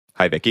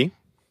Hi, Vicky.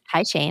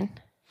 Hi, Shane.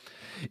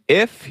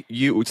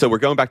 So we're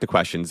going back to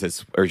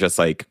questions, or just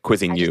like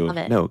quizzing you. Love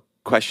it. No,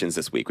 questions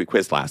this week. We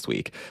quizzed last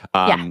week.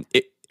 Yeah.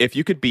 If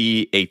you could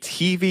be a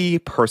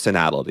TV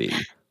personality,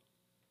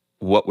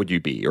 what would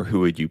you be, or who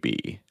would you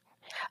be?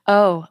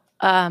 Oh,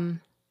 I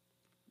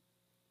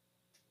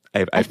I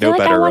have feel no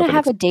like I better want of to an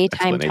have a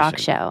daytime talk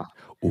explanation.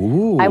 show.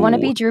 Ooh. I want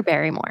to be Drew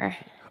Barrymore.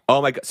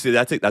 Oh my God. See,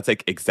 that's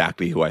like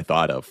exactly who I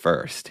thought of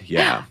first.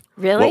 Yeah.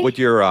 Really?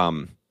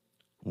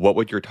 What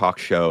would your talk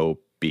show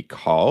be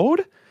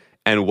called?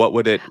 And what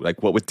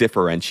would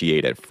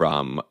differentiate it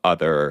from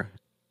other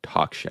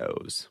talk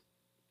shows?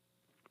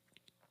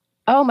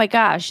 Oh my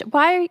gosh.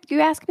 Why are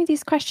you asking me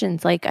these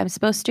questions? Like I'm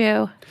supposed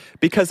to?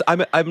 Because I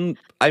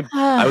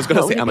was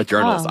going to say I'm a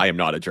journalist. Called? I am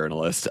not a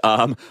journalist.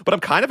 But I'm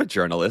kind of a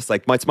journalist.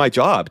 Like it's my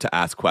job to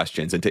ask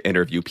questions and to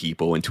interview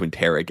people and to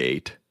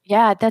interrogate.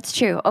 Yeah, that's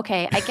true.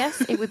 Okay, I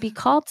guess it would be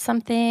called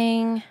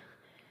something.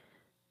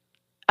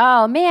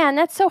 Oh man,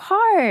 that's so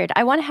hard.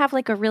 I want to have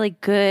like a really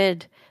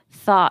good,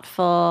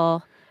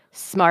 thoughtful,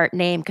 smart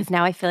name because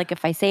now I feel like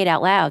if I say it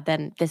out loud,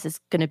 then this is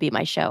going to be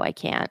my show. I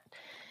can't.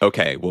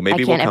 Okay, well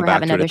maybe we'll come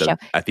back to it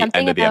at the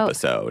end of the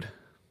episode.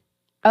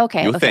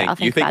 Okay. You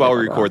think while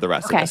we record the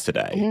rest of this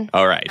today. Mm-hmm.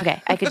 All right.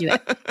 Okay, I could do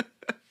it.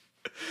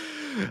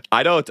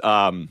 I don't.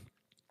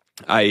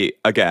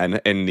 Again,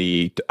 in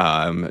the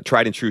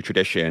tried and true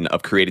tradition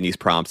of creating these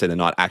prompts and then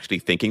not actually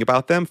thinking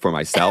about them for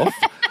myself.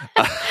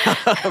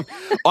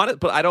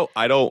 But I don't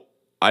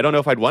know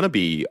if I'd want to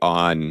be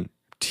on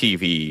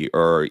TV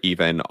or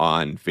even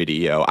on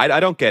video. I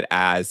don't get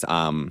as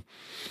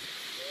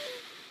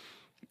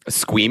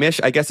squeamish,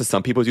 I guess, as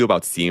some people do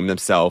about seeing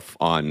themselves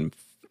on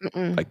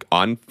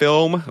on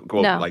film,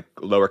 like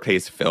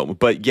lowercase film.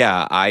 But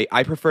yeah, I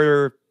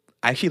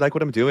actually like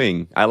what I'm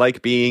doing. I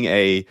like being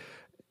a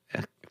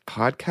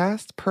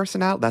podcast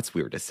personality. That's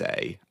weird to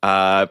say.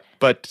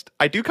 But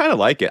I do kind of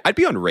like it. I'd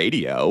be on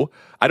radio.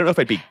 I don't know if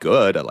I'd be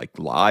good at like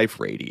live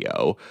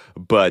radio,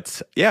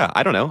 but yeah,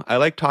 I don't know. I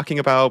like talking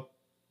about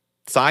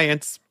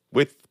science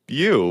with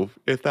you,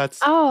 if that's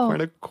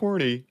kind of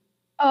corny.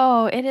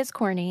 Oh, it is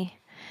corny.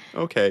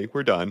 Okay,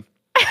 we're done.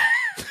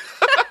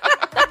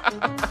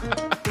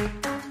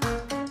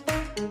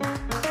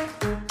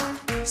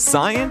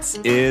 Science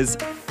is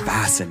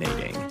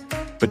fascinating,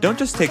 but don't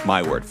just take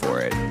my word for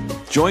it.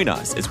 Join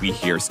us as we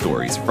hear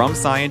stories from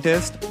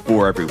scientists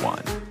for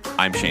everyone.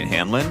 I'm Shane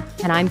Hanlon.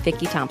 And I'm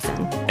Vicky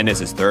Thompson. And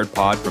this is Third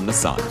Pod from the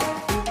Sun.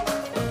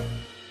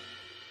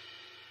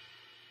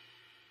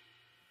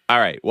 All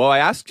right. Well, I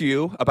asked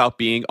you about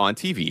being on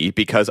TV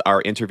because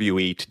our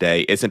interviewee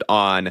today isn't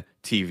on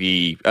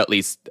TV. At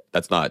least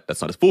that's not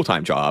his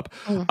full-time job.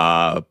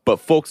 But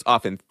folks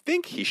often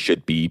think he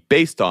should be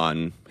based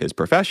on his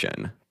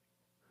profession.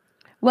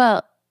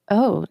 Well,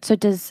 so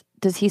does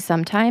he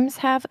sometimes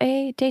have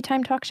a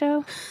daytime talk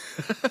show?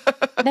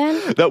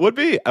 Then that would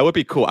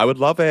be cool. I would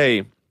love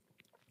I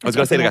was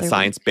going to say like a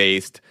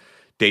science-based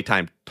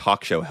daytime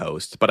talk show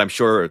host, but I'm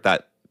sure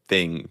that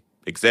thing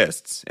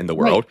exists in the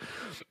world.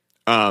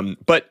 Right.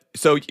 But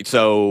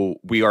so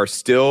we are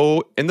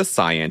still in the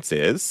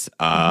sciences,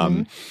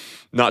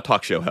 not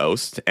talk show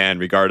host, and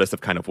regardless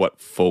of kind of what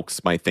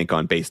folks might think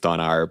based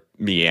on our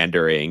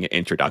meandering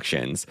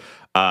introductions.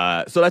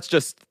 So let's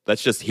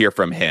just hear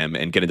from him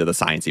and get into the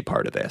sciencey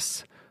part of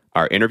this.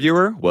 Our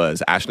interviewer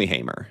was Ashely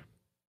Hamer.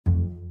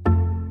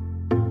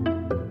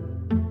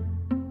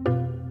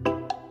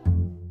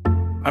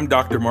 I'm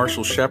Dr.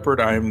 Marshall Shepard.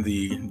 I'm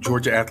the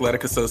Georgia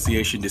Athletic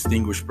Association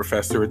Distinguished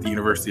Professor at the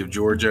University of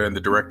Georgia and the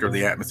Director of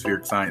the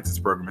Atmospheric Sciences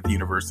Program at the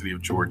University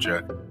of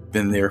Georgia.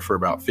 Been there for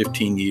about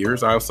 15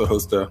 years. I also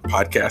host a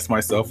podcast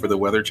myself for the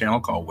Weather Channel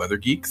called Weather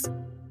Geeks,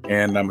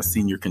 and I'm a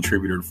senior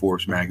contributor to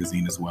Forbes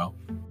magazine as well.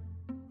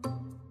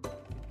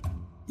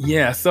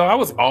 Yeah, so I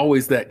was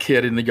always that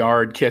kid in the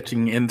yard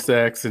catching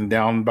insects and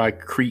down by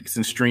creeks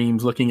and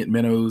streams looking at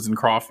minnows and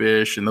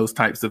crawfish and those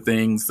types of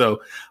things. So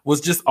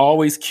was just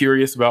always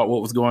curious about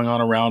what was going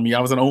on around me. I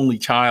was an only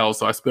child,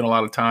 so I spent a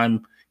lot of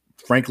time,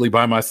 frankly,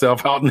 by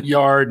myself out in the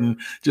yard and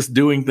just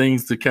doing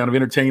things to kind of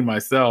entertain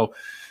myself.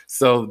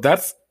 So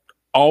that's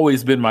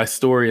always been my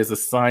story as a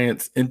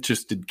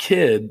science-interested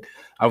kid.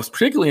 I was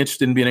particularly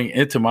interested in being an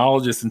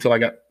entomologist until I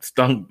got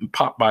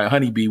popped by a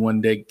honeybee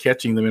one day,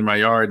 catching them in my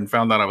yard, and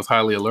found out I was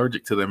highly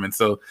allergic to them. And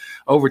so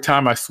over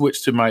time, I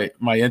switched to my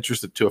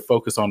interest to a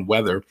focus on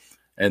weather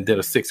and did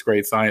a 6th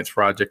grade science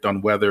project on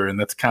weather. And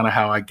that's kind of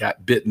how I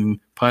got bitten,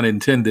 pun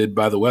intended,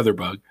 by the weather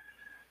bug.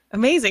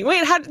 Amazing.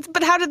 Wait, how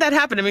did that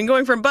happen? I mean,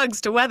 going from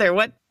bugs to weather,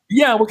 what?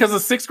 Yeah, because the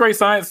 6th grade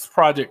science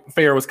project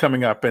fair was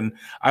coming up, and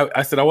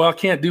I said, I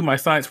can't do my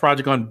science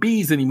project on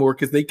bees anymore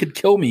because they could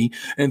kill me.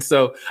 And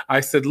so I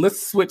said,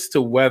 let's switch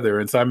to weather.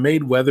 And so I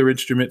made weather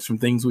instruments from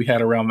things we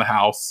had around the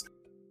house,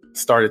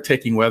 started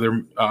taking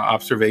weather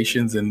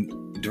observations, and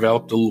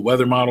developed a little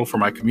weather model for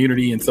my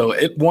community. And so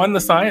it won the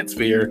science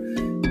fair.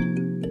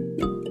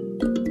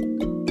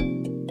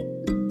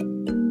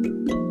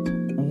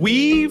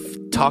 We've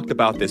talked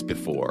about this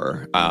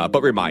before,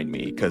 but remind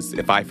me, because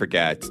if I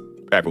forget,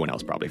 everyone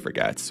else probably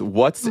forgets.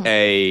 What's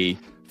a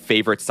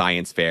favorite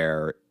science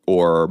fair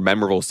or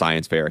memorable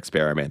science fair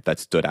experiment that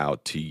stood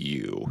out to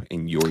you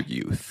in your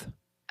youth?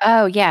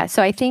 Oh, yeah.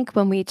 So I think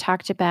when we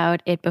talked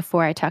about it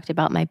before, I talked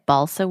about my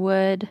balsa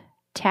wood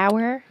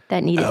tower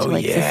that needed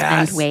to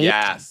suspend weight.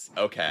 Yes.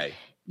 Okay.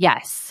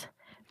 Yes.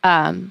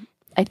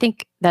 I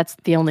think that's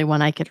the only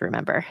one I could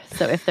remember.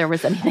 So if there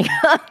was anything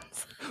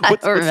else, I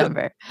don't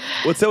remember.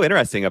 What's so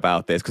interesting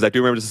about this, because I do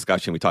remember this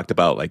discussion, we talked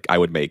about like I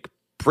would make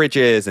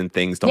bridges and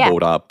things to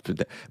hold up.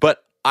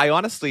 But I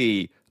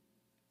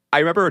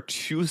remember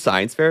 2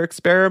 science fair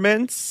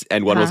experiments,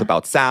 and one was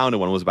about sound and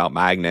one was about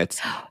magnets.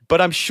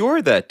 But I'm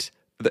sure that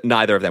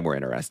neither of them were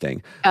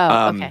interesting.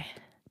 Oh, okay.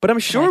 But I'm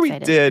sure we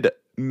did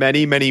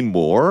many, many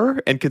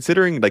more. And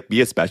considering like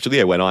me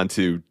especially, I went on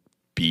to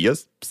be a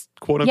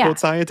quote unquote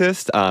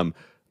scientist.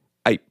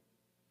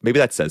 Maybe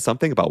that says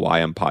something about why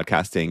I'm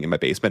podcasting in my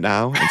basement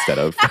now instead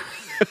of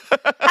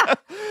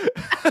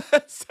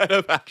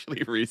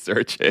actually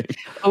researching.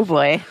 Oh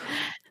boy.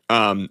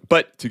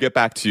 But to get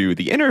back to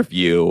the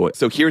interview,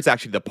 so here's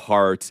actually the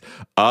part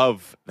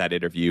of that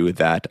interview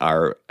that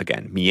our,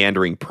 again,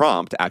 meandering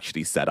prompt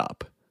actually set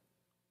up.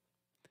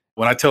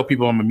 When I tell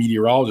people I'm a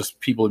meteorologist,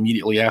 people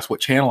immediately ask what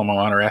channel I'm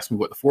on or ask me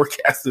what the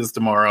forecast is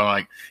tomorrow.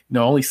 Like,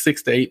 only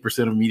 6 to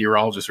 8% of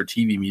meteorologists are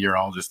TV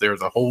meteorologists.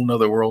 There's a whole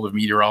nother world of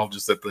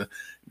meteorologists at the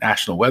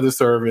National Weather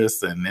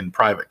Service and in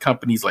private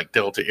companies like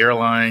Delta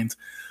Airlines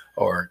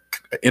or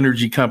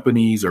energy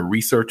companies or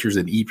researchers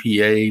in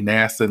EPA,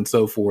 NASA, and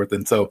so forth.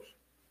 And so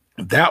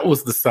that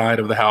was the side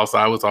of the house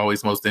I was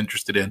always most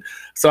interested in.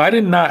 So I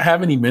did not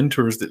have any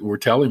mentors that were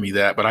telling me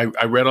that, but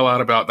I read a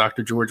lot about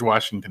Dr. George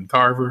Washington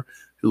Carver,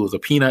 who was a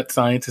peanut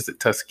scientist at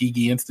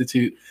Tuskegee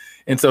Institute.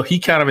 And so he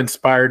kind of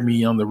inspired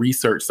me on the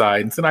research side.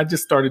 And so I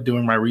just started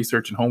doing my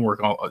research and homework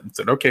and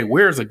said, okay,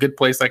 where's a good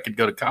place I could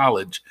go to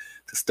college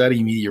to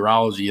study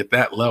meteorology at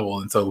that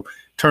level? And so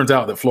it turns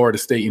out that Florida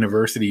State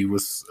University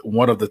was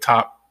one of the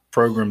top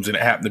programs, and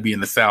it happened to be in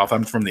the South.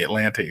 I'm from the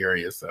Atlanta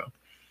area, so.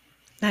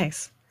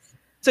 Nice.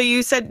 So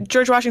you said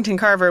George Washington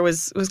Carver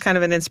was kind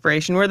of an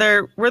inspiration. Were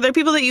there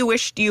people that you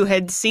wished you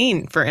had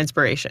seen for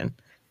inspiration?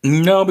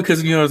 No,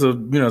 because as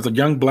a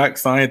young Black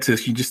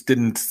scientist, you just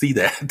didn't see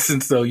that,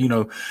 and so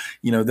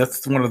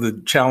that's one of the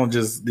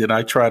challenges that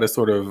I try to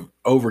sort of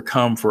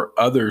overcome for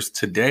others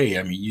today.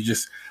 I mean, you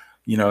just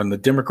in the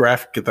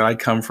demographic that I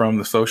come from,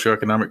 the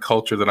socioeconomic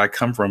culture that I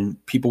come from,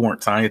 people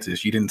weren't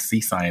scientists. You didn't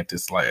see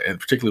scientists and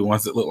particularly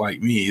ones that look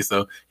like me.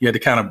 So you had to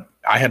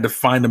I had to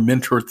find a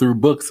mentor through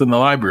books in the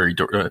library,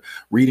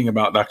 reading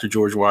about Dr.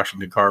 George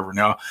Washington Carver.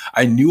 Now,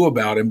 I knew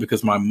about him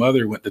because my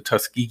mother went to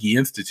Tuskegee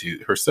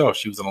Institute herself.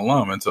 She was an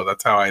alum. And so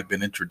that's how I had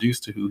been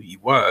introduced to who he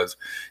was.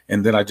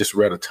 And then I just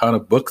read a ton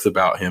of books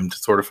about him to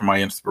sort of for my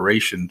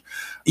inspiration.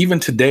 Even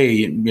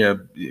today,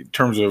 in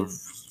terms of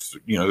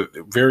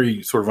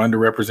very sort of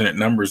underrepresented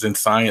numbers in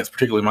science,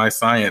 particularly my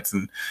science,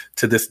 and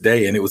to this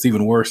day. And it was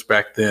even worse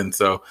back then.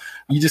 So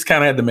you just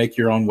kind of had to make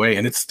your own way.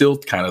 And it's still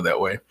kind of that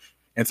way.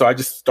 And so I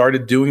just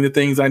started doing the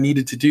things I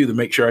needed to do to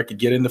make sure I could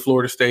get into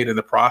Florida State and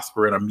to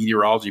prosper in a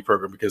meteorology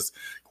program, because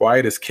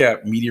quiet as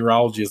kept,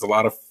 meteorology is a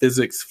lot of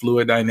physics,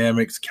 fluid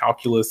dynamics,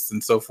 calculus,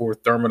 and so forth,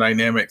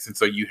 thermodynamics. And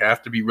so you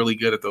have to be really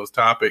good at those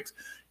topics.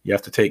 You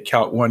have to take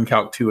Calc 1,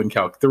 Calc 2, and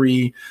Calc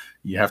 3.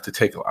 You have to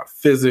take a lot of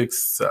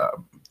physics,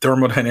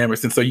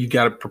 thermodynamics. And so you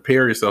got to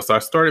prepare yourself. So I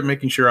started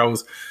making sure I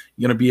was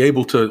going to be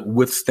able to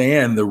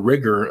withstand the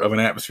rigor of an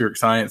atmospheric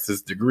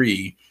sciences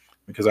degree,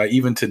 because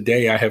even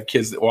today I have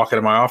kids that walk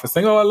into my office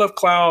saying, oh, I love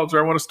clouds, or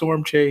I want to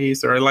storm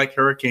chase, or I like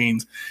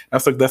hurricanes. And I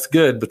was like, that's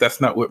good, but that's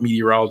not what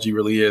meteorology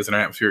really is in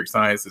atmospheric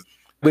sciences.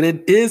 But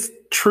it is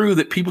true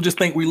that people just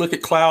think we look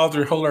at clouds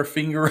or hold our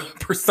finger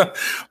up or something.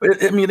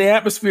 I mean, the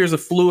atmosphere is a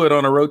fluid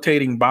on a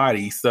rotating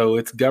body, so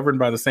it's governed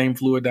by the same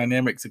fluid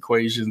dynamics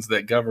equations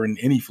that govern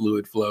any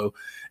fluid flow.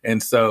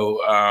 And so,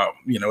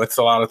 it's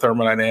a lot of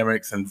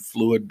thermodynamics and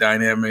fluid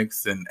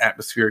dynamics and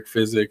atmospheric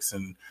physics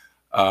and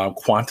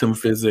quantum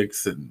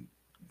physics, and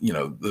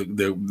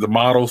the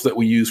models that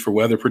we use for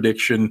weather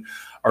prediction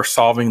are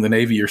solving the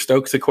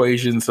Navier-Stokes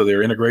equation. So there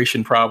are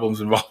integration problems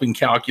involving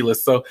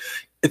calculus. So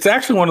it's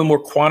actually one of the more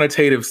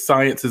quantitative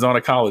sciences on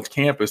a college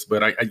campus,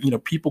 but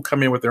people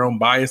come in with their own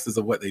biases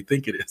of what they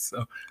think it is.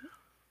 So,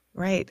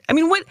 right. I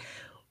mean,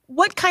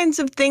 what kinds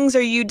of things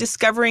are you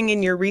discovering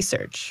in your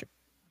research?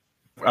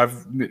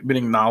 I've been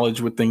acknowledged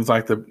with things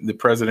like the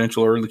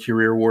Presidential Early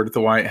Career Award at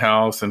the White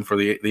House, and for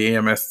the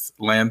AMS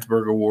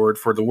Landsberg Award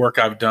for the work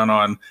I've done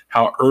on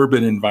how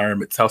urban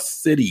environments, how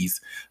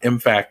cities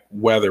impact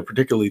weather,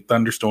 particularly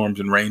thunderstorms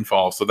and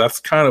rainfall. So that's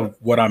kind of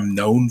what I'm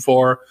known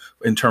for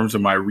in terms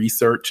of my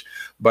research.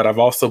 But I've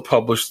also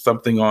published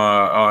something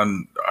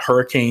on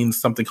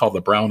hurricanes, something called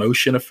the brown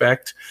ocean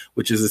effect,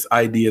 which is this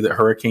idea that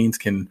hurricanes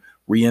can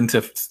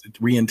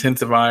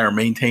re-intensify or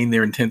maintain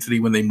their intensity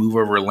when they move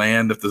over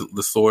land if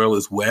the soil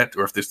is wet,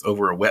 or if there's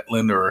over a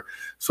wetland or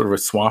sort of a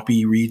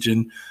swampy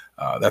region.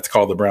 That's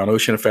called the brown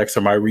ocean effect.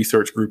 So my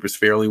research group is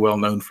fairly well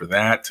known for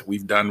that.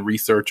 We've done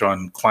research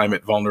on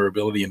climate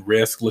vulnerability and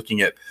risk,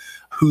 looking at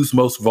who's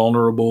most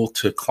vulnerable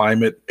to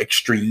climate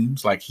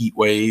extremes like heat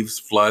waves,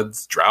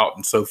 floods, drought,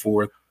 and so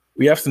forth.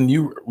 we have some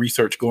new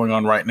research going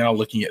on right now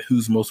looking at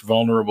who's most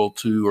vulnerable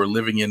to or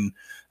living in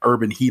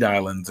urban heat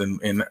islands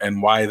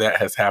and why that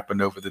has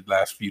happened over the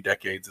last few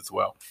decades as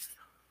well.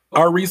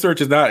 Our research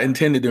is not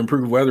intended to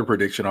improve weather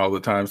prediction all the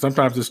time.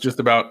 Sometimes it's just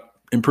about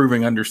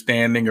improving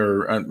understanding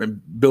or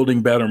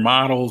building better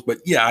models. But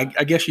yeah,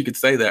 I guess you could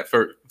say that.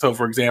 For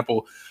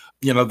example,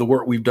 the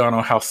work we've done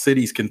on how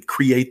cities can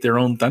create their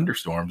own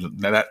thunderstorms.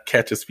 Now that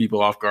catches people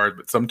off guard,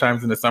 but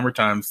sometimes in the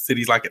summertime,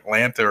 cities like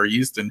Atlanta or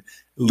Houston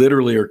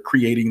literally are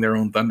creating their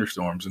own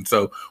thunderstorms. And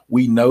so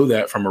we know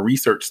that from a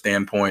research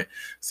standpoint.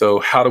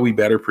 So how do we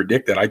better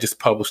predict that? I just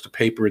published a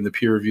paper in the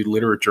peer-reviewed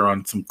literature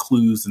on some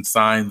clues and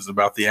signs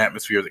about the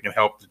atmosphere that can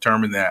help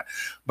determine that.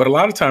 But a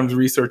lot of times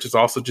research is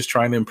also just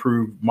trying to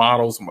improve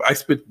models. I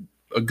spent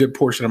a good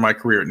portion of my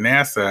career at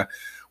NASA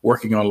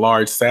working on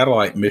large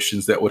satellite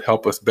missions that would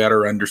help us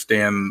better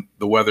understand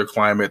the weather,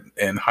 climate,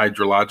 and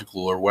hydrological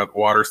or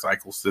water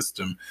cycle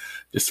system,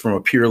 just from a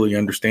purely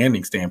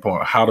understanding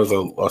standpoint. How does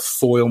a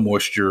soil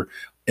moisture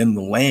in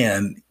the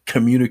land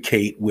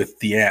communicate with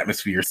the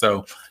atmosphere?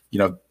 So,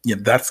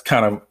 that's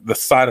kind of the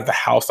side of the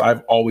house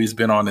I've always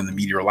been on in the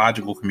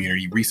meteorological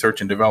community,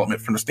 research and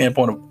development from the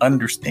standpoint of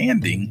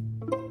understanding.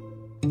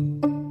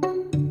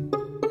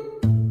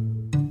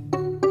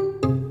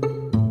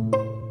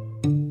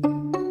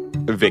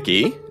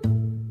 Vicky,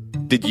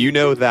 did you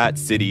know that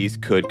cities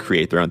could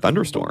create their own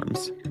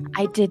thunderstorms?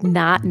 I did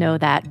not know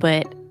that,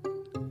 but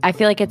I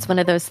feel like it's one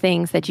of those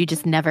things that you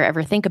just never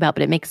ever think about,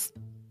 but it makes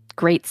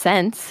great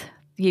sense.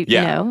 You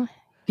can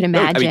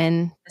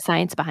imagine the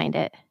science behind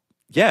it.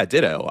 Yeah,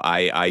 ditto.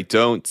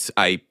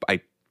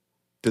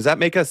 Does that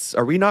make us,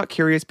 are we not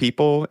curious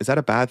people? Is that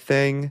a bad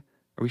thing?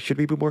 Should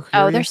we be more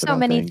curious? Oh, there's so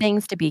many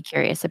things to be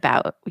curious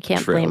about. We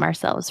can't blame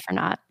ourselves for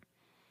not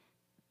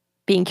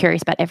being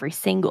curious about every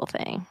single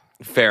thing.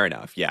 Fair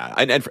enough. Yeah.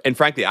 And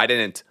frankly, I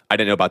didn't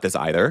know about this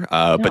either.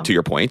 No. But to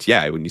your point,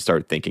 yeah, when you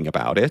start thinking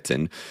about it,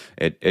 and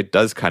it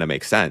does kind of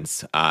make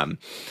sense.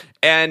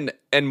 And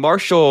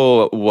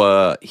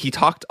Marshall, he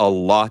talked a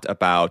lot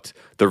about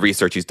the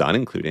research he's done,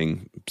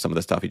 including some of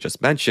the stuff he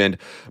just mentioned.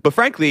 But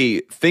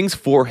frankly, things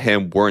for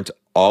him weren't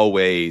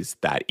always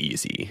that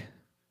easy.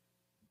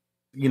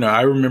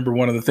 I remember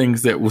one of the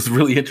things that was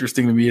really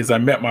interesting to me is I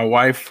met my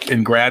wife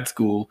in grad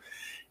school.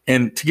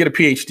 And to get a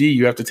PhD,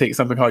 you have to take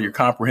something called your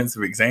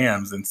comprehensive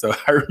exams. And so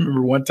I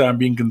remember one time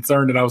being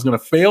concerned that I was going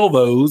to fail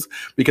those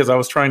because I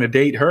was trying to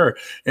date her.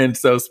 And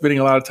so spending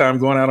a lot of time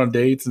going out on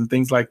dates and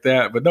things like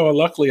that. But no,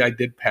 luckily I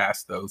did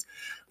pass those.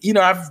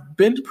 I've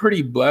been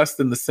pretty blessed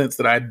in the sense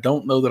that I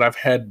don't know that I've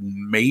had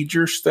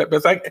major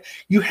setbacks.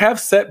 You have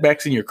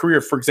setbacks in your career.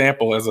 For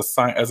example,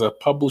 as a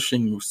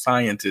publishing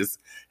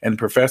scientist and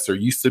professor,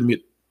 you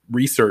submit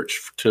research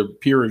to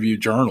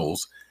peer-reviewed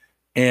journals,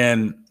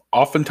 and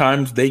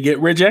oftentimes they get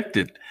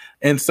rejected.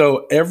 And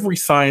so every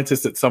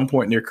scientist at some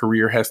point in their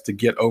career has to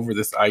get over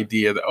this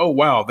idea that, oh,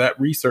 wow, that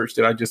research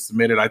that I just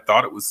submitted, I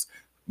thought it was,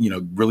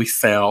 really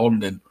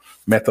sound and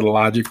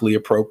methodologically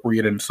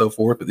appropriate and so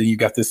forth. But then you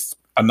got this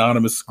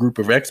anonymous group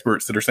of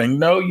experts that are saying,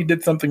 no, you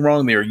did something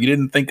wrong there. You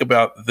didn't think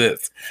about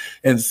this.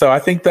 And so I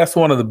think that's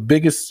one of the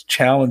biggest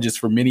challenges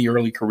for many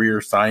early career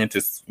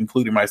scientists,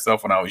 including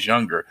myself when I was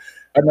younger.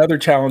 Another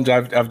challenge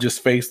I've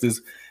just faced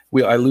is,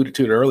 I alluded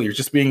to it earlier,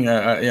 just being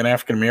an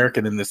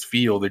African-American in this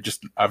field,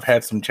 I've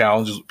had some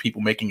challenges with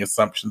people making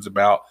assumptions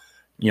about,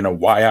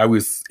 why I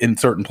was in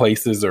certain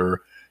places,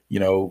 or,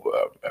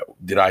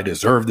 did I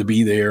deserve to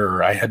be there?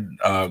 Or I had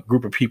a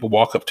group of people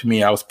walk up to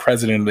me. I was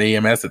president of the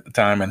AMS at the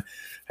time, and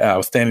I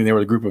was standing there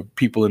with a group of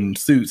people in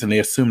suits, and they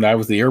assumed I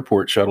was the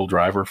airport shuttle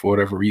driver for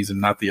whatever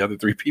reason, not the other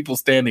three people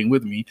standing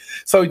with me.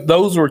 So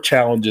those were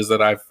challenges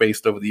that I've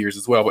faced over the years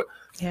as well. But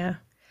yeah,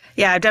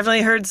 I've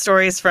definitely heard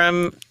stories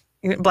from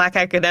Black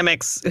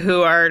academics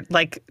who are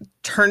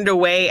turned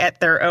away at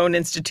their own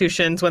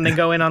institutions when they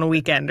go in on a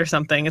weekend or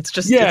something. It's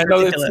just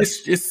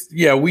ridiculous.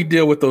 We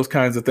deal with those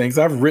kinds of things.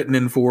 I've written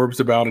in Forbes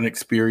about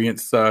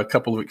a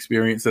couple of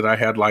experiences that I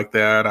had like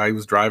that. I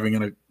was driving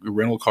in a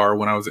rental car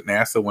when I was at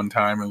NASA one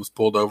time and was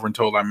pulled over and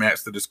told I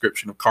matched the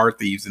description of car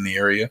thieves in the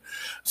area.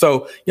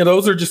 So,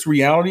 those are just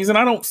realities. And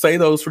I don't say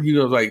those for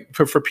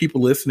for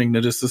people listening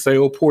to say,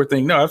 oh, poor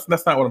thing. No,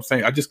 that's not what I'm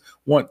saying. I just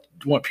want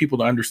people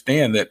to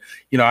understand that,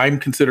 I'm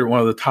considered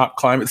one of the top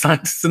climate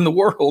scientists in the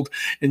world.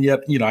 And yet,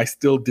 I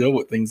still deal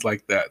with things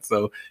like that.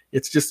 So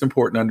it's just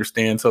important to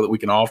understand so that we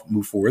can all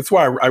move forward. That's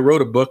why I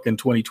wrote a book in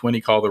 2020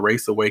 called The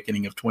Race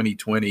Awakening of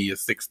 2020, a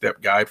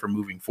 6-step guide for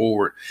moving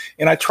forward.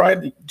 And I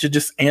tried to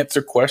just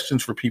answer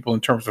questions for people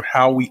in terms of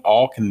how we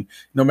all can,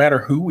 no matter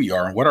who we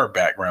are and what our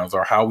backgrounds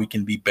are, how we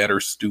can be better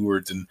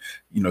stewards and,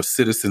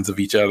 citizens of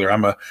each other.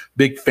 I'm a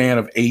big fan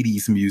of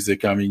 80s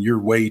music. I mean, you're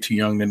way too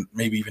young to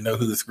maybe even know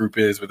who this group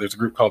is, but there's a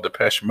group called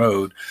Depeche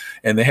Mode,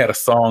 and they had a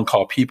song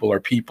called People Are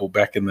People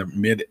back in the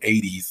mid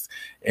 80s.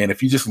 And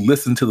if you just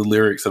listen to the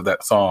lyrics of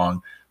that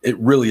song, it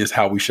really is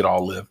how we should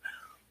all live.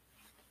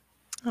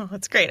 Oh,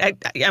 that's great.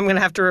 I'm going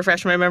to have to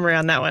refresh my memory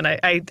on that one.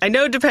 I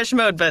know Depeche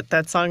Mode, but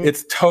that song...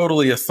 It's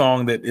totally a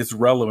song that is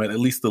relevant, at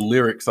least the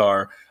lyrics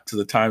are, to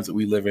the times that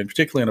we live in,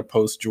 particularly in a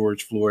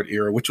post-George Floyd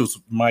era, which was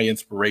my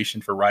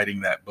inspiration for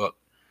writing that book.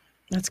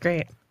 That's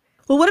great.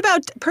 Well, what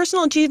about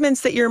personal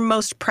achievements that you're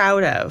most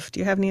proud of? Do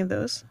you have any of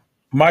those?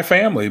 My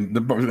family.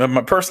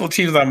 My personal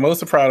achievements I'm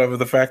most proud of is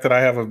the fact that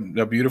I have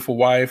a beautiful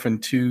wife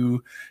and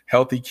 2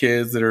 healthy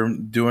kids that are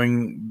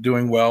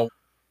doing well.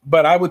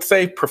 But I would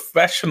say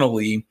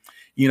professionally,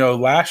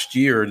 last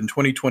year in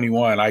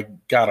 2021, I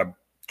got a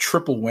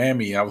triple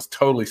whammy. I was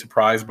totally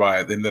surprised by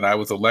it. And that I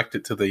was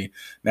elected to the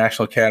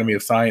National Academy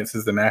of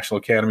Sciences, the National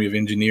Academy of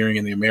Engineering,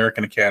 and the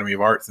American Academy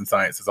of Arts and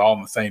Sciences all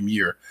in the same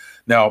year.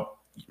 Now,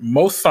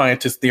 most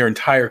scientists, their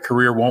entire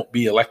career won't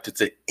be elected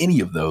to any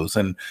of those.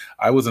 And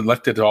I was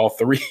elected to all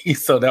 3.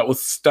 So that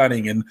was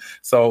stunning. And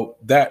so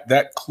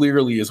that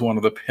clearly is one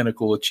of the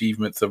pinnacle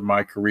achievements of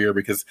my career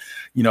because,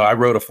 I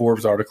wrote a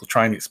Forbes article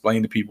trying to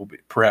explain to people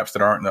perhaps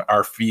that aren't in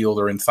our field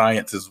or in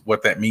sciences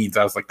what that means.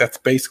 I was like, that's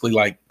basically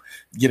like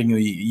getting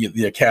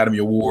the Academy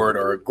Award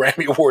or a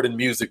Grammy Award in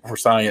music for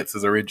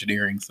sciences or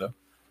engineering. So.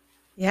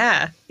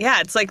 Yeah.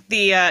 It's like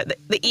the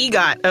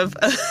EGOT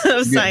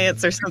of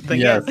science or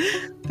something. Yes.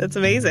 Yeah. That's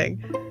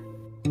amazing.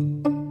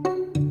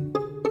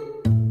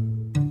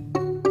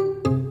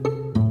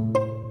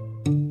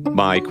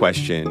 My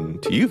question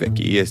to you,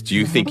 Vicky, is do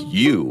you think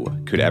you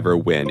could ever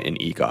win an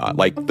EGOT,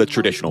 like the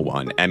traditional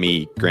one,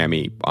 Emmy,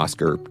 Grammy,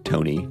 Oscar,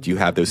 Tony? Do you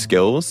have those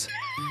skills?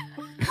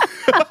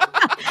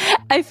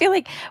 I feel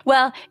like,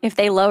 well, if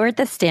they lowered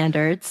the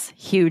standards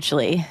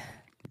hugely,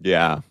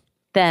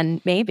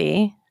 then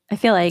maybe. I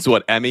feel like... So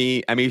what,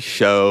 Emmy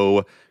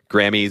show,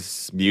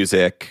 Grammys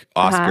music,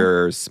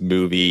 Oscars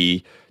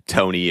movie,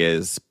 Tony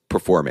is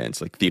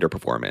performance, like theater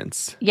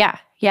performance. Yeah.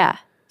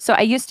 So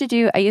I used to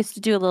do a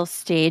little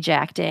stage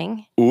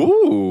acting.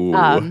 Ooh.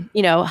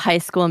 High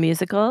school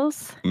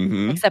musicals,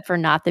 except for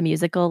not the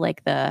musical,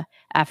 like the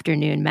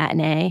afternoon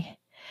matinee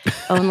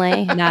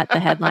only, not the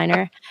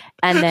headliner.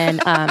 And then,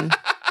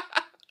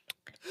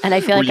 and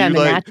I feel like I'm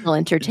a natural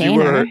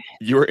entertainer.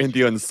 You were in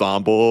the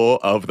ensemble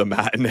of the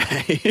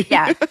matinee.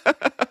 Yeah.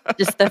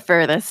 Just the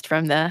furthest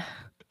to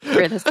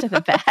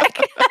the back.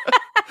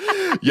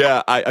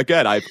 Yeah,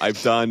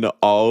 I've done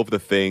all of the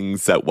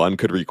things that one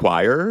could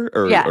require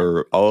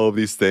or all of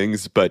these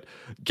things. But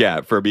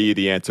yeah, for me,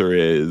 the answer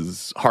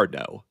is hard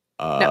no.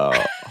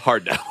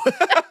 Hard no.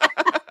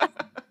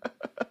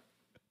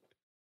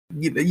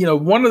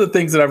 One of the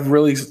things that I've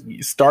really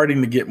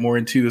starting to get more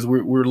into is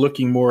we're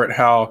looking more at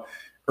how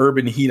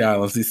urban heat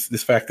islands,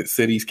 this fact that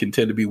cities can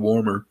tend to be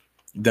warmer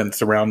than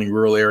surrounding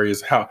rural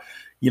areas, how,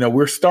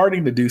 we're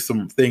starting to do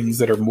some things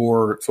that are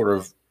more sort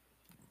of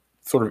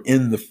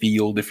in the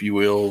field, if you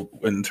will,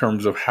 in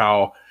terms of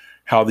how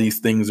these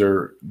things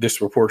are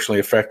disproportionately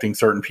affecting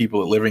certain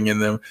people living in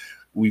them.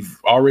 We've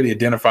already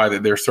identified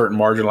that there are certain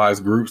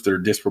marginalized groups that are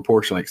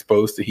disproportionately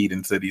exposed to heat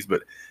in cities.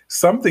 But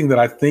something that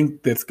I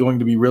think that's going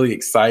to be really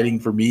exciting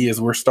for me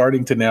is we're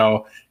starting to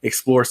now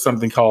explore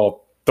something called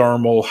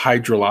thermal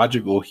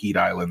hydrological heat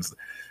islands.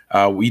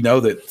 We know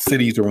that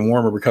cities are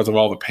warmer because of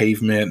all the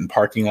pavement and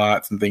parking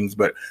lots and things.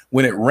 But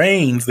when it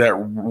rains, that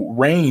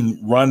rain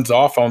runs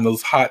off on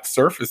those hot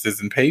surfaces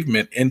and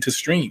pavement into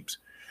streams.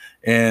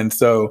 And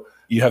so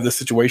you have this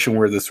situation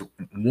where this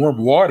warm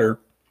water,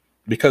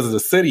 because of the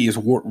city, is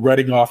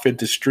running off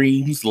into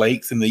streams,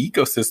 lakes, and the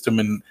ecosystem,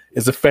 and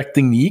is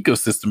affecting the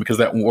ecosystem because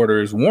that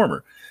water is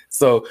warmer.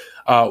 So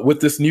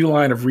with this new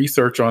line of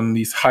research on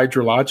these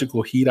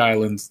hydrological heat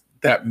islands,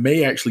 that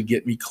may actually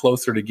get me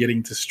closer to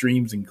getting to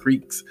streams and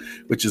creeks,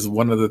 which is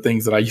one of the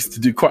things that I used to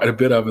do quite a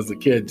bit of as a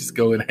kid, just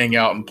go and hang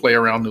out and play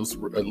around those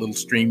little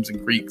streams and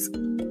creeks.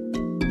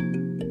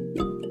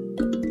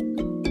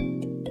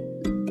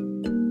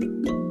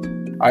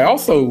 I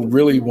also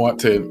really want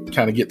to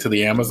kind of get to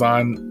the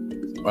Amazon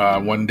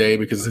one day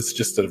because it's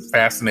just a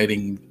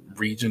fascinating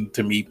region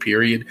to me,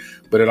 period.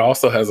 But it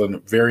also has a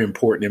very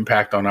important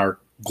impact on our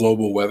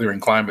global weather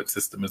and climate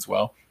system as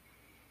well.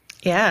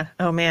 Yeah.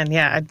 Oh, man.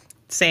 Yeah.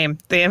 Same.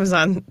 The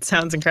Amazon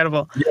sounds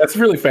incredible. Yeah, it's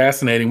really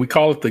fascinating. We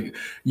call it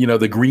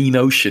the green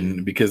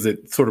ocean because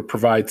it sort of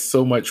provides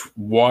so much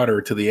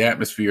water to the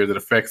atmosphere that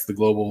affects the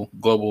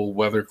global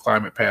weather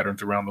climate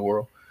patterns around the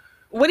world.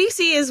 What do you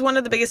see as one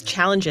of the biggest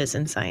challenges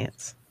in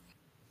science?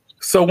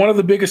 So one of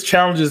the biggest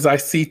challenges I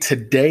see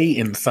today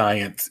in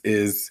science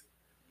is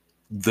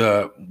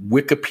the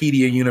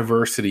Wikipedia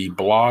University,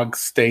 Blog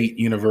State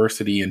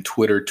University, and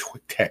Twitter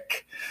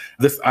Tech.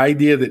 This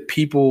idea that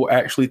people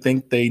actually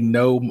think they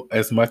know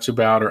as much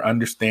about or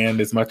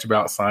understand as much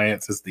about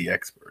science as the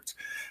experts.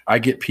 I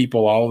get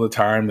people all the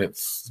time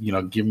that's,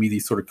 give me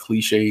these sort of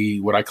cliche,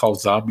 what I call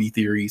zombie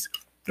theories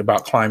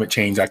about climate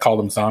change. I call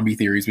them zombie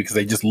theories because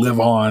they just live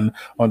on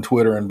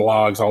Twitter and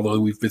blogs,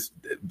 although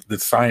the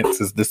science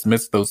has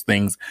dismissed those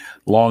things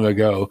long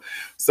ago.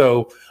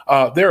 So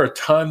there are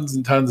tons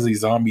and tons of these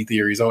zombie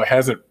theories. Oh, it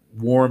hasn't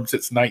warmed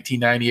since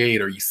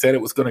 1998, or you said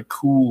it was going to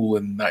cool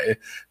and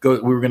we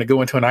were going to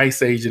go into an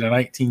ice age in the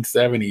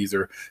 1970s,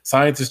 or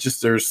scientists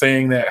just are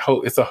saying that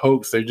it's a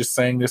hoax. They're just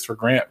saying this for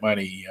grant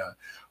money.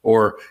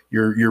 Or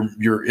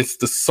it's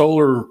the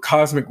solar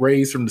cosmic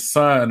rays from the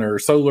sun or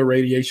solar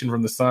radiation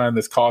from the sun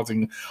that's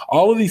causing.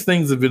 All of these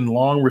things have been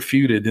long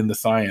refuted in the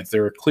science.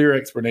 There are clear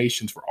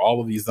explanations for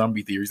all of these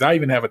zombie theories. I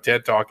even have a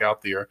TED Talk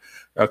out there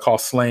called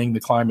Slaying the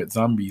Climate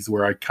Zombies,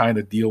 where I kind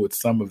of deal with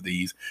some of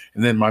these.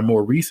 And then my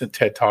more recent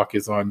TED Talk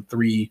is on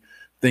 3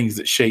 things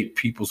that shape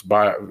people's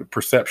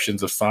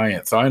perceptions of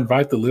science. So I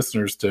invite the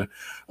listeners to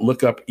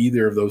look up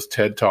either of those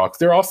TED Talks.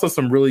 There are also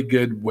some really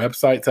good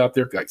websites out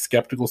there, like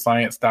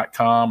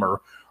skepticalscience.com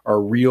or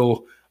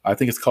I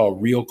think it's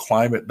called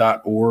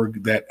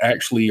realclimate.org, that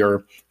actually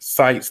are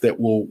sites that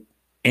will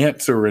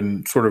answer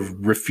and sort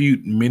of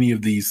refute many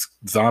of these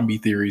zombie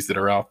theories that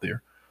are out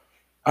there.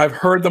 I've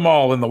heard them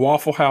all in the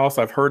Waffle House.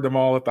 I've heard them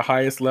all at the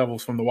highest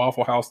levels, from the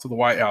Waffle House to the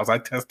White House. I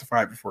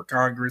testified before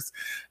Congress.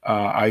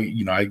 I've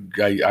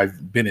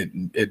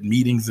been at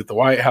meetings at the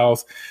White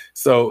House.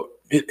 So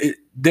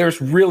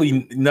there's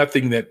really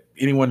nothing that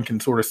anyone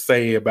can sort of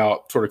say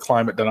about sort of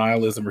climate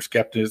denialism or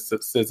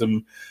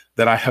skepticism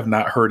that I have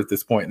not heard at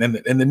this point. And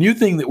the new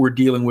thing that we're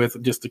dealing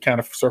with, just to kind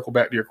of circle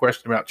back to your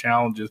question about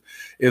challenges,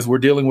 is we're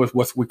dealing with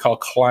what we call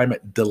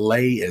climate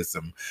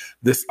delayism.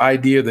 This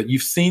idea that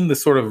you've seen the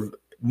sort of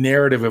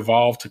narrative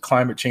evolved to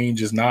climate change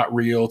is not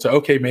real, to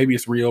okay, maybe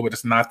it's real, but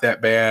it's not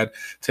that bad,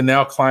 to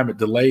now climate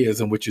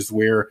delayism, which is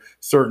where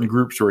certain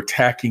groups are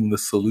attacking the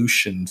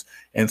solutions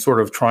and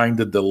sort of trying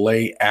to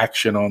delay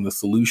action on the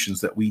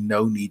solutions that we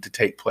know need to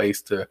take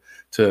place to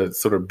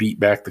sort of beat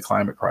back the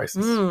climate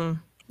crisis.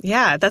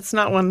 Yeah, that's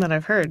not one that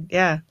I've heard.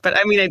 Yeah. But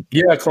I mean,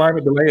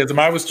 climate delayism.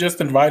 I was just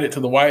invited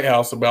to the White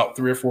House about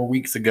 3 or 4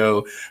 weeks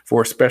ago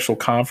for a special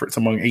conference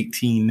among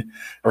 18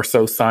 or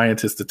so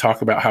scientists to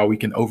talk about how we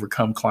can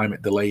overcome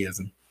climate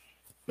delayism.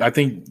 I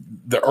think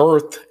the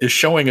Earth is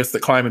showing us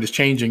that climate is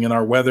changing, and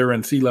our weather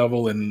and sea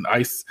level and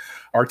ice,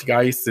 Arctic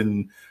ice,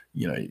 and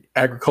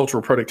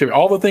agricultural productivity,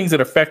 all the things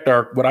that affect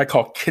our, what I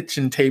call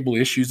kitchen table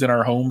issues in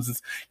our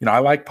homes. I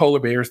like polar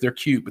bears. They're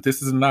cute, but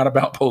this is not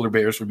about polar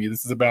bears for me.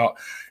 This is about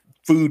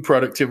food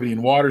productivity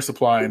and water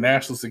supply and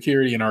national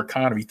security and our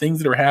economy, things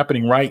that are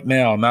happening right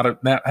now, not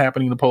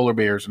happening to polar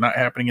bears, not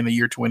happening in the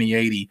year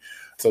 2080.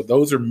 So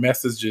those are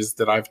messages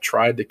that I've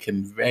tried to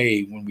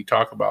convey when we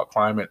talk about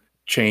climate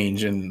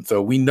change. And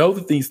so we know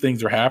that these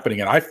things are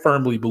happening. And I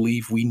firmly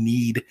believe we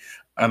need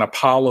an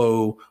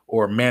Apollo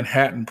or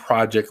Manhattan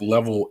Project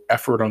level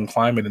effort on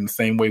climate in the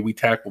same way we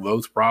tackle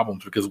those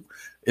problems, because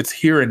it's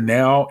here and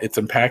now, it's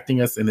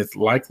impacting us, and it's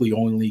likely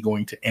only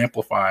going to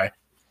amplify.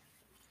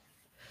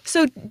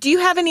 So do you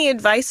have any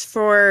advice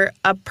for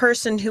a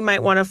person who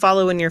might want to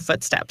follow in your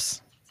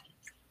footsteps?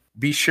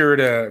 Be sure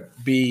to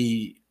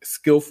be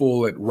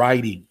skillful at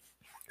writing,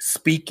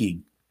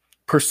 speaking,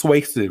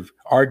 persuasive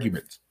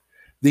arguments.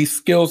 These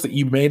skills that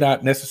you may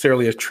not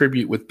necessarily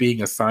attribute with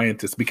being a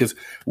scientist, because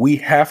we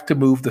have to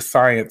move the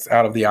science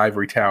out of the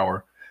ivory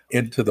tower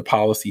into the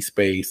policy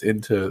space,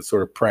 into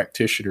sort of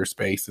practitioner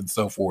space, and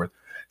so forth.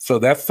 So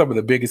that's some of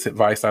the biggest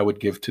advice I would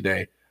give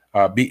today.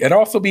 And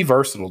also be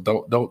versatile.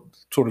 Don't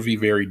sort of be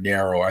very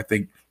narrow. I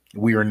think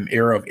we are in an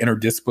era of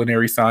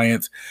interdisciplinary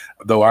science.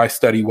 Though I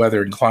study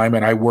weather and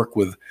climate, I work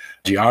with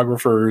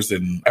geographers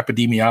and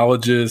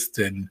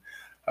epidemiologists and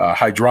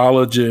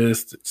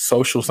hydrologists,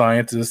 social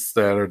scientists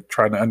that are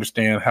trying to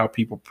understand how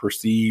people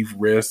perceive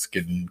risk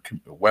and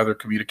weather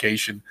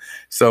communication.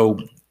 So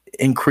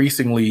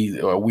increasingly,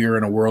 we're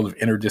in a world of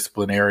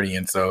interdisciplinarity.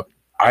 And so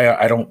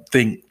I don't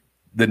think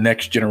the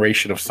next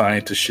generation of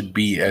scientists should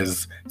be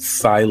as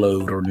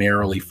siloed or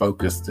narrowly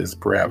focused as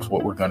perhaps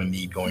what we're going to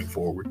need going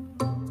forward.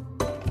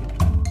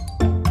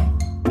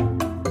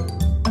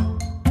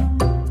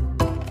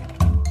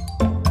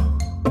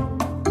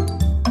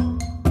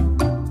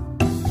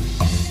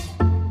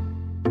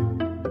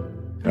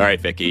 All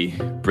right, Vicki,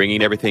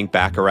 bringing everything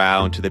back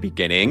around to the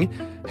beginning,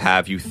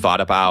 have you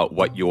thought about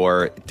what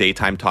your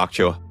daytime talk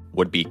show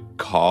would be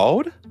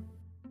called?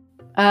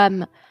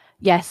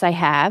 Yes, I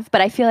have, but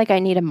I feel like I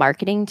need a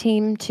marketing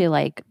team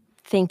to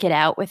think it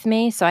out with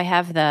me. So I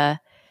have the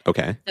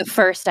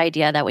first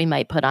idea that we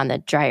might put on the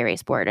dry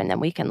erase board, and then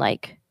we can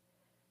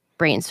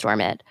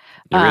brainstorm it.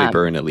 You're really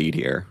burning the lead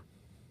here.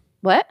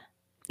 What?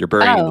 You're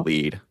burning the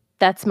lead.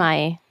 That's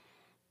my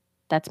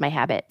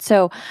habit.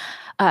 So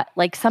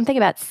something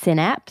about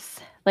synapse.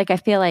 I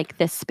feel like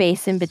the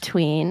space in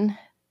between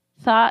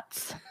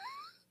thoughts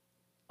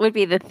would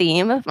be the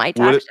theme of my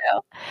talk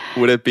show.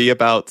 Would it be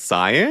about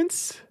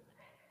science?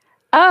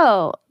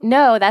 Oh,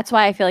 no, that's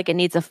why I feel like it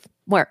needs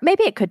more.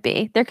 Maybe it could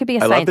be. There could be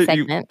a science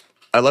segment.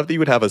 I love that you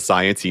would have a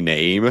sciencey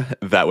name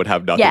that would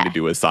have nothing to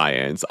do with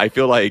science. I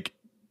feel like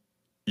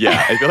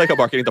a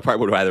marketing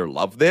department would either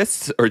love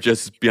this or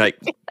just be like,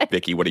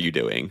 Vicki, what are you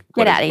doing?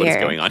 Get out of here. What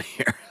is going on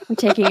here? I'm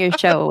taking your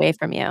show away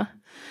from you.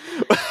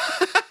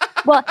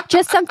 Well,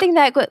 just something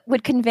that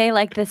would convey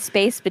the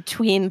space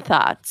between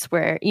thoughts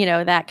where,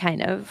 that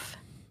kind of...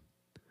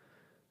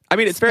 I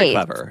mean, it's very Saved.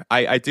 clever.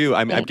 I do.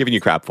 I'm Thanks. giving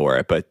you crap for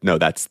it, but no,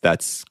 that's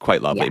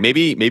quite lovely. Yeah.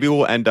 Maybe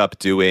we'll end up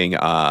doing.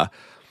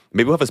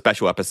 Maybe we'll have a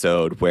special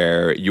episode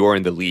where you're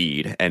in the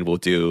lead, and we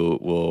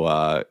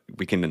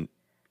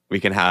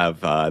can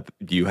have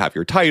you have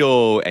your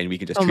title, and we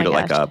can just Oh treat my it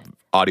like gosh. a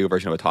audio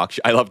version of a talk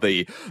show. I love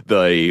the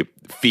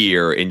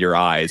fear in your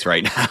eyes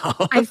right now.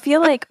 I feel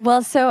like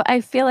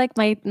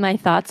my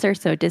thoughts are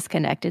so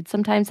disconnected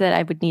sometimes that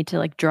I would need to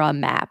like draw a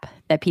map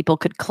that people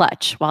could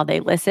clutch while they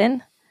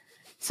listen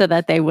so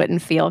that they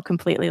wouldn't feel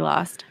completely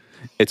lost.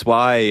 It's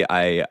why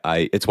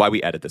it's why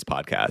we edit this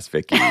podcast,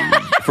 Vicky,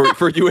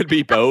 for you and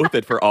me both,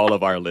 and for all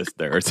of our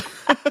listeners.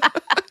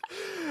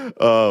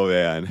 Oh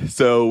man.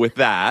 So with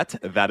that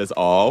is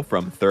all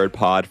from Third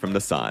Pod from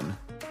the Sun.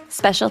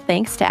 Special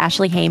thanks to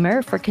Ashely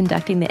Hamer for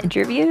conducting the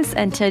interviews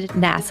and to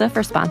NASA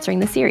for sponsoring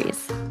the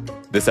series.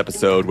 This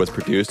episode was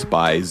produced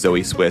by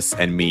Zoe Swiss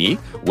and me,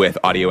 with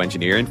audio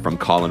engineering from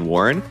Collin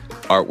Warren,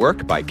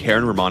 artwork by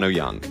Karen Romano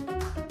Young.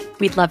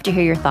 We'd love to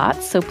hear your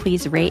thoughts, so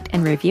please rate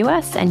and review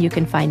us, and you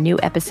can find new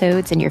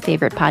episodes in your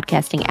favorite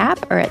podcasting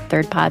app or at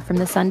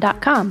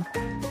thirdpodfromthesun.com.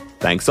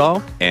 Thanks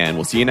all, and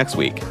we'll see you next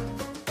week.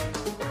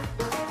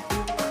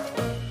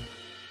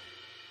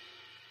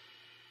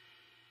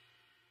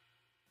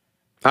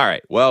 All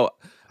right. Well,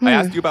 I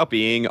asked you about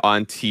being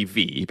on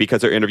TV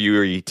because our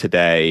interviewee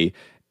today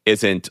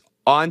isn't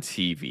on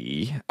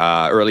TV,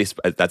 or at least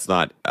that's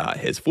not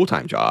his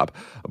full-time job,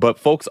 but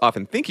folks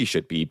often think he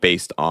should be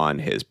based on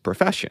his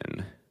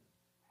profession.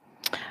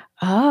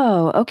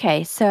 Oh,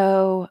 okay.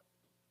 So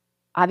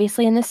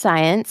obviously in the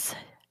science,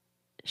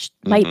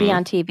 might be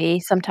on TV,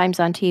 sometimes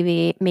on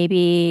TV,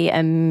 maybe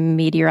a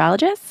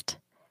meteorologist.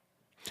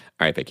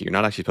 All right, Vicky, you're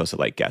not actually supposed to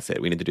like guess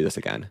it. We need to do this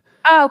again.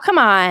 Oh, come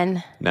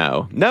on.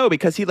 No,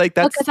 because he like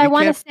that's. Because I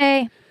want to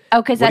say.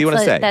 Oh, because What do you want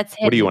to say? that's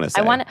What do you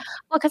hidden. want to say?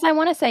 Because I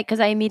want to say,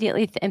 because I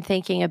immediately am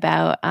thinking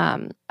about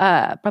Mr.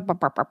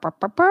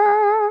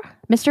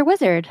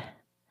 Wizard.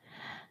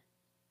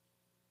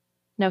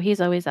 No,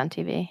 he's always on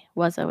TV.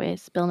 Was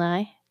always Bill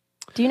Nye.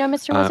 Do you know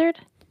Mr. Wizard?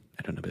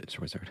 I don't know Mr.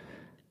 Wizard.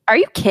 Are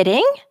you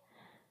kidding?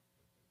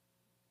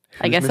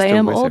 I Who's guess Mr. I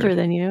am Wizard? older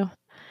than you.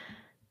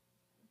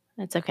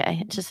 It's okay.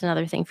 It's just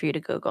another thing for you to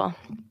Google.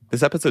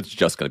 This episode's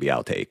just going to be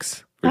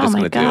outtakes. We're Oh just my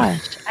going to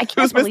gosh. do. I can't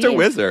Who's Mr. believe-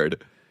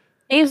 Wizard?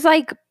 He was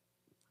like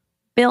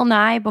Bill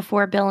Nye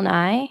before Bill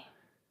Nye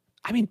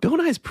I mean, Bill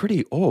Nye's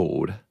pretty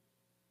old.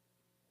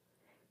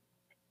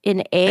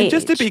 in age. And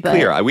just to be but-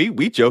 clear,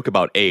 we joke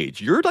about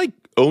age. You're like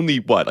only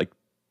what, like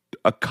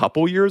a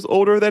couple years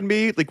older than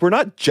me? Like we're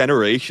not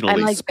generationally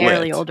I'm like split.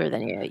 barely older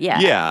than you. Yeah.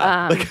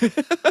 Yeah.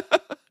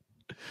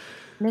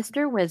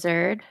 Mr.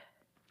 Wizard.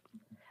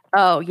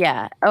 Oh,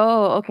 yeah.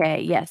 Oh,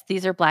 okay. Yes.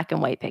 These are black and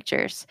white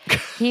pictures.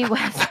 He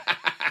was.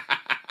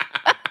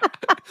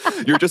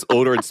 You're just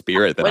older in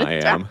spirit than What I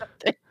is am.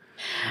 happening?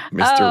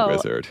 Mr. Oh.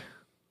 Wizard.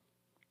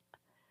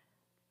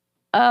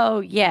 Oh,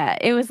 yeah.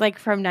 It was like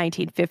from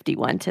 1951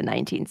 to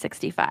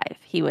 1965.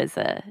 He was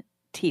a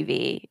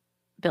TV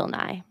Bill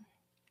Nye.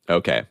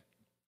 Okay.